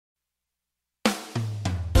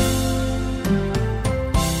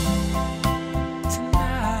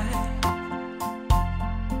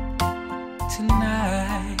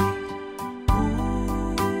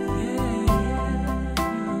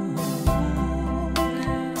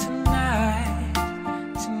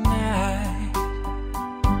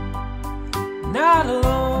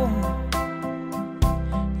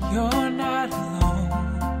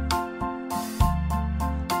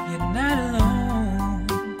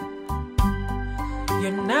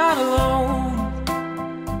You're not alone.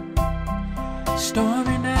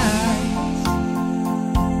 Stormy nights,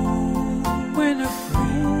 winter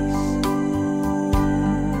freeze.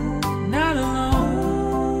 Not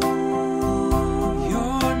alone.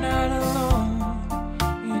 You're not alone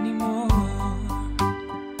anymore.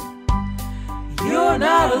 You're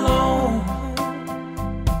not alone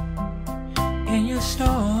in your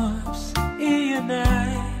storms, in your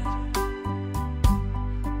night.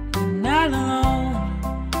 You're not alone.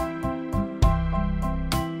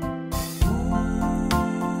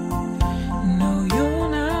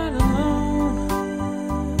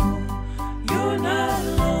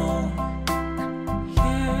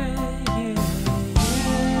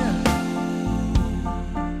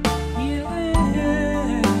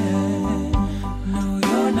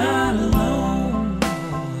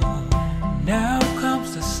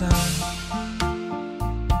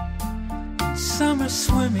 Summer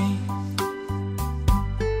swimming,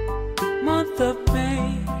 month of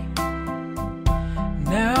May.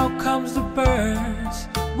 Now comes the birds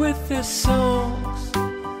with their songs.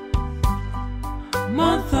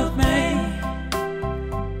 Month of May,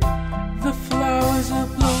 the flowers are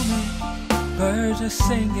blooming, birds are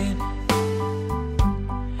singing.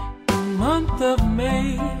 Month of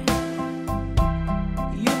May,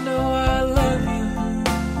 you know I love you.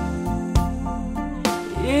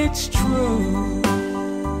 It's true.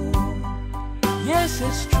 Yes,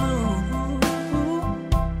 it's true.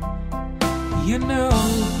 You know,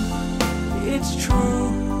 it's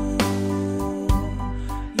true.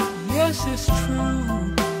 Yes, it's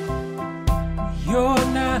true. You're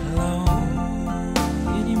not alone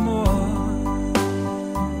anymore.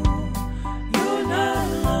 You're not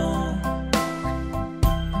alone.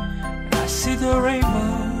 I see the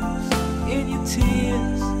rainbows in your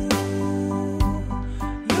tears.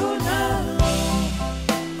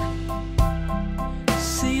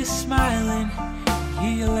 Smiling,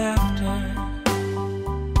 hear your laughter.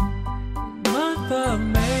 Month of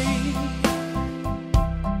May,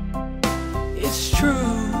 it's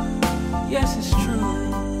true. Yes, it's true.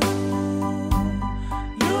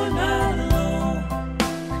 You're not alone.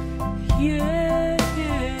 Yeah,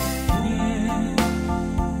 yeah, yeah.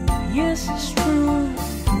 Yes, it's true.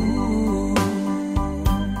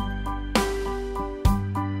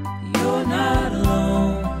 You're not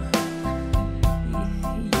alone.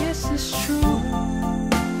 It's true.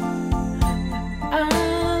 I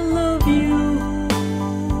love you,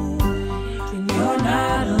 and you're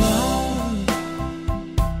not alone.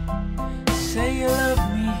 Say you love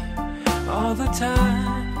me all the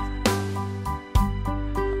time,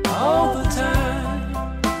 all the time.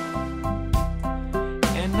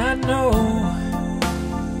 And I know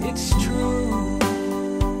it's true.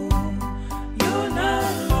 You're not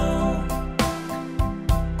alone.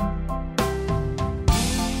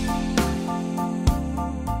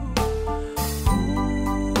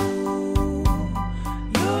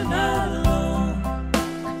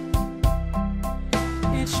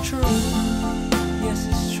 It's true, yes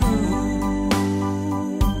it's true,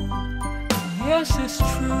 yes it's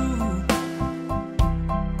true.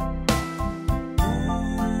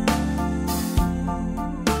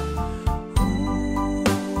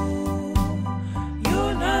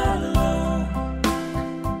 You're not alone.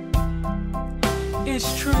 It's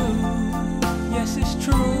true, yes it's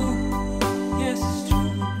true, yes it's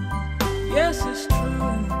true, yes it's true.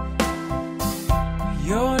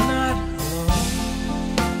 You're not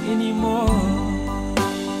anymore.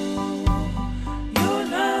 You're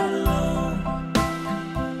not alone.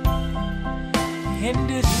 In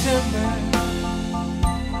December,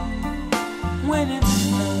 when it's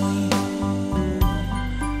snowing,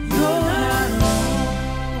 you're not alone.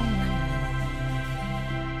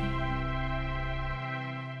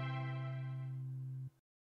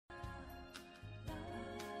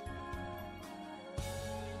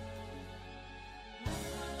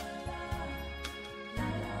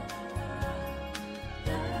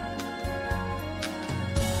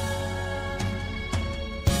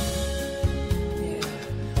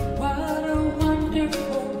 What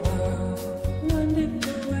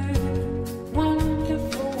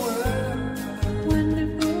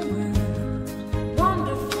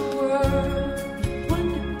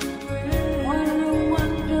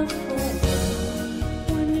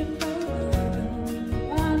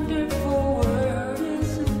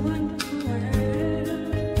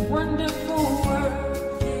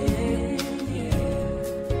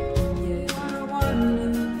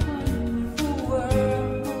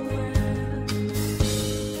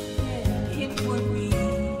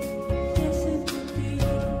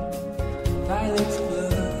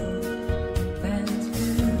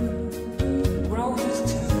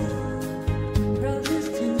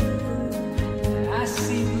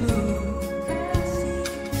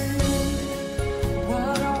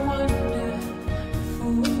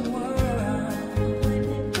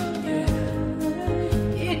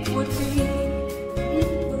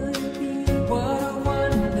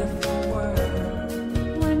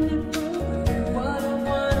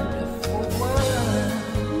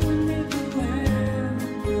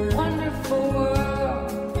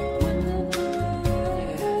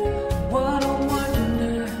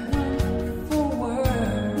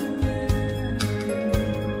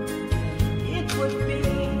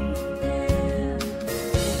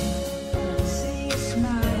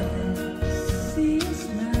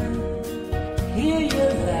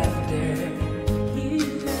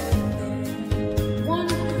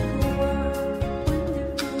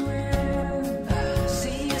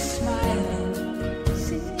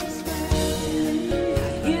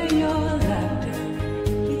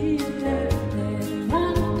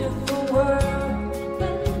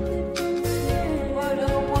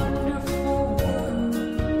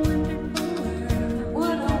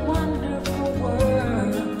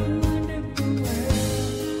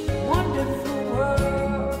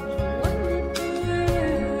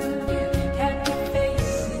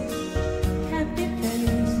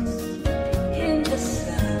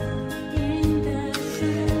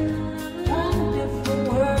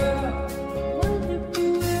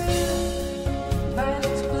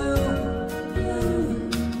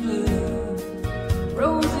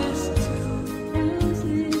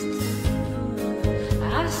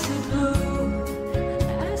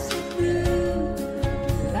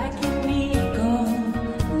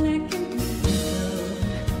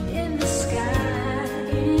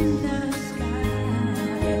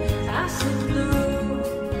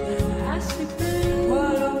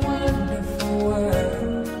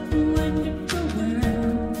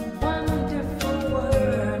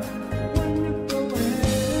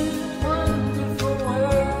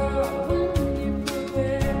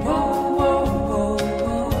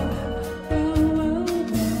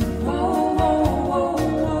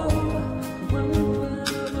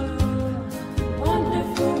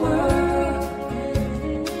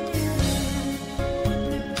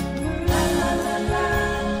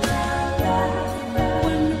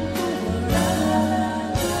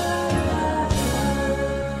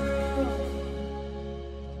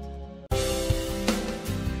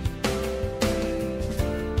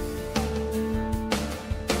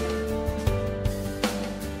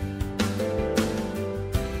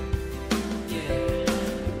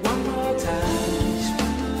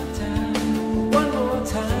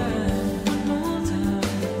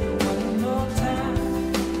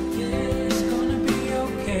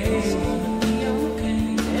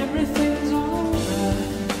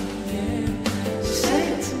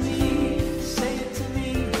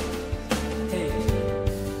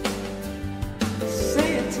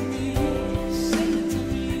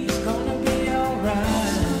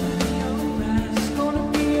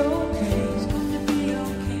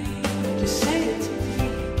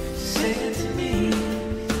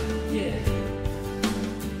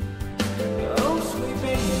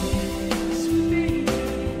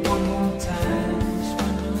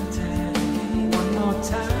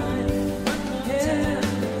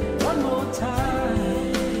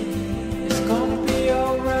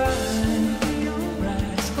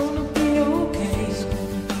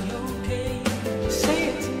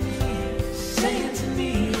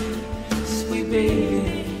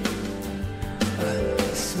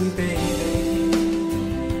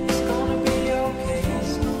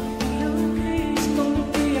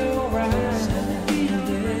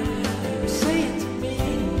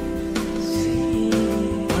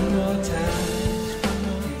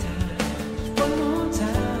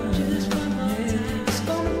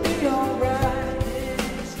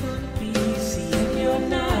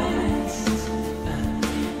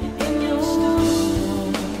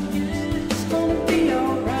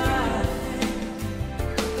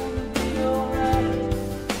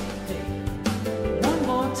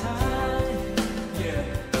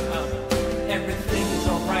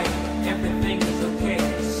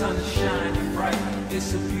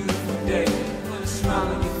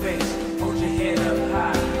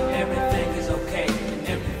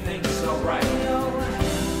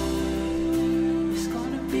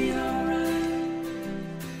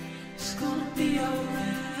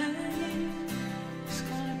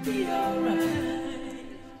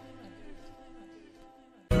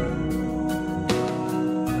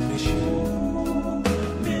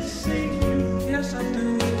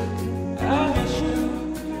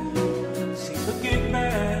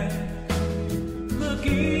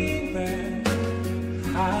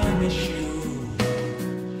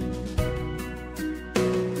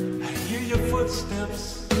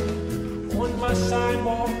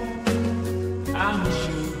I miss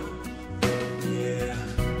you, yeah.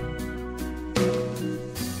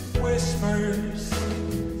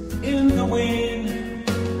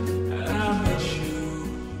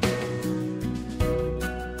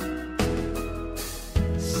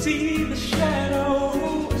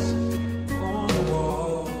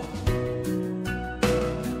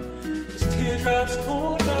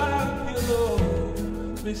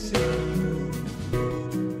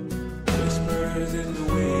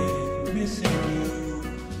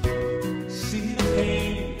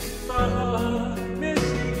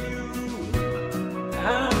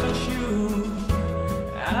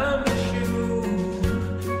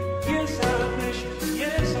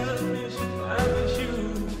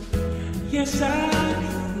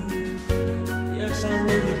 Yes, I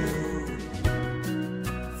really do.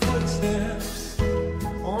 Footsteps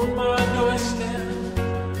on my doorstep.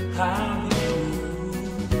 I miss you.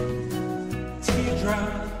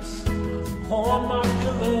 Teardrops on my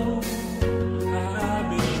pillow. I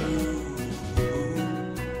miss you.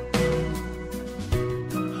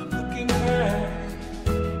 I'm looking back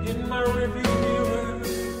in my rearview mirror.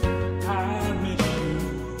 I miss you.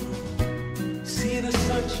 See the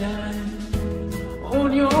sunshine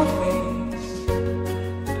on your face.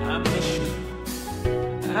 I miss you.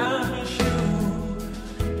 I miss you.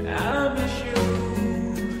 I miss you.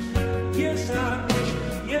 Yes, I miss you.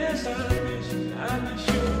 Yes, I miss you. I miss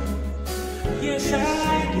you. Yes, I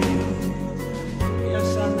do.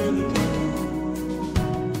 Yes, I really do.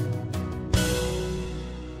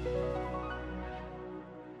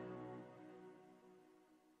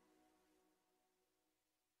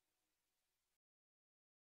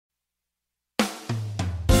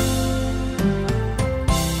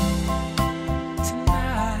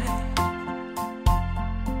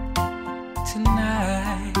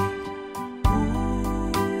 Tonight,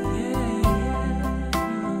 ooh, yeah,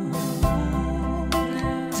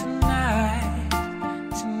 tonight,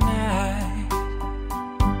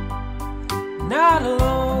 not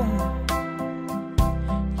alone,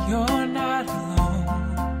 you're not alone,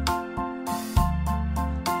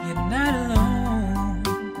 you're not alone,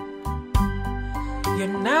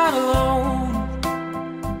 you're not alone,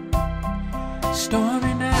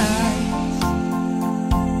 stormy nights,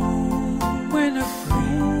 winter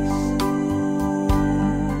freeze,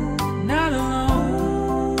 not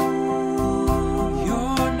alone,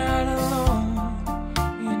 you're not alone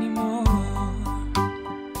anymore,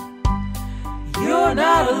 you're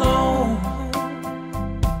not alone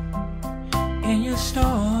in your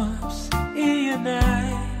storms, in your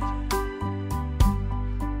night,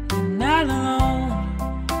 you're not alone.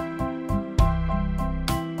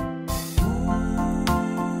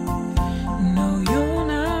 No, you're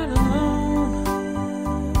not alone.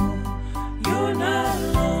 You're not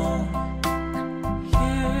alone.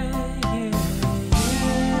 Yeah, yeah,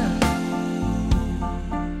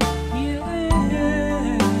 yeah. Yeah.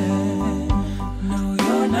 No,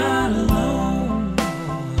 you're not alone.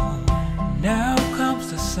 Now comes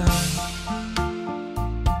the sun.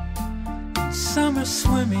 Summer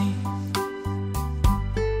swimming.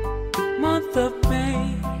 Month of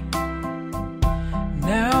May.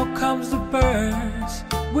 Now comes the birds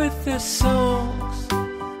with their songs.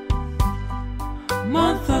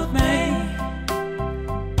 Month of May,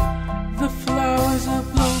 the flowers are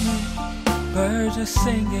blooming, birds are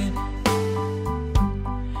singing.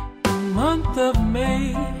 Month of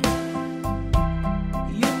May,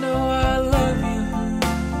 you know I love you.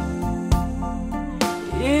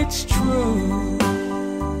 It's true.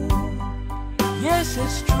 Yes,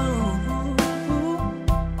 it's true.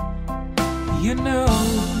 You know,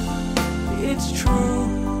 it's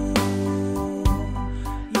true.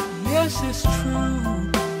 Yes, it's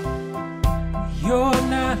true. You're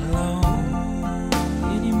not alone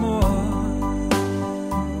anymore.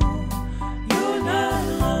 You're not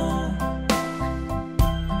alone.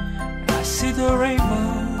 I see the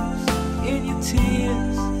rainbows in your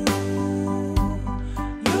tears.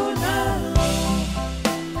 You're not alone.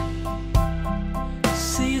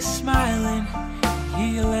 See you smiling, hear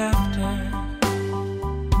your laughter.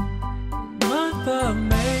 Month of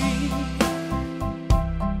May,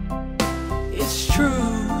 it's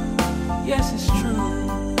true, yes, it's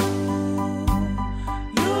true.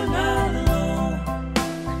 You're not alone,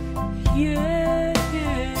 yeah,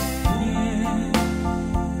 yeah, yeah.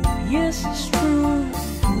 Yes, it's true.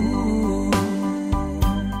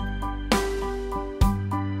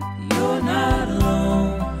 You're not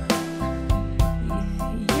alone.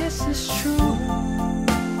 Yes, it's true.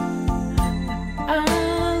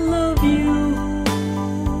 I love you.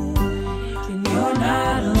 And you're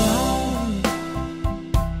not alone.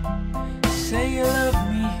 Say you love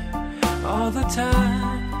me all the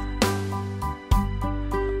time.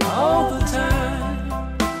 All the time.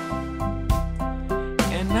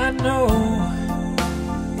 And I know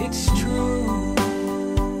it's true.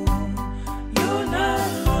 You're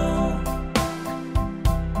not alone.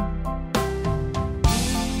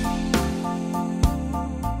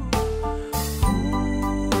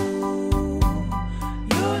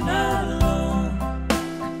 You're not alone.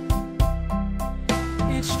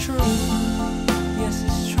 It's true. Yes,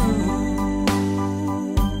 it's true.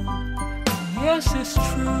 Yes, it's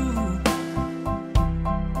true.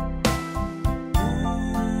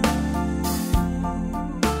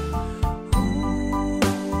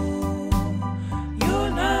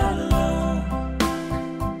 You're not alone.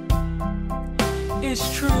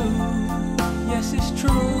 It's true. Yes, it's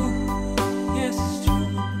true. Yes, it's true.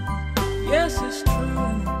 Yes, it's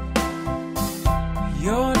true.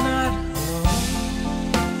 You're not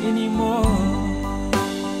alone anymore.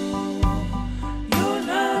 You're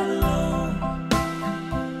not alone.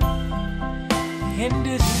 In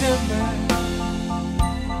December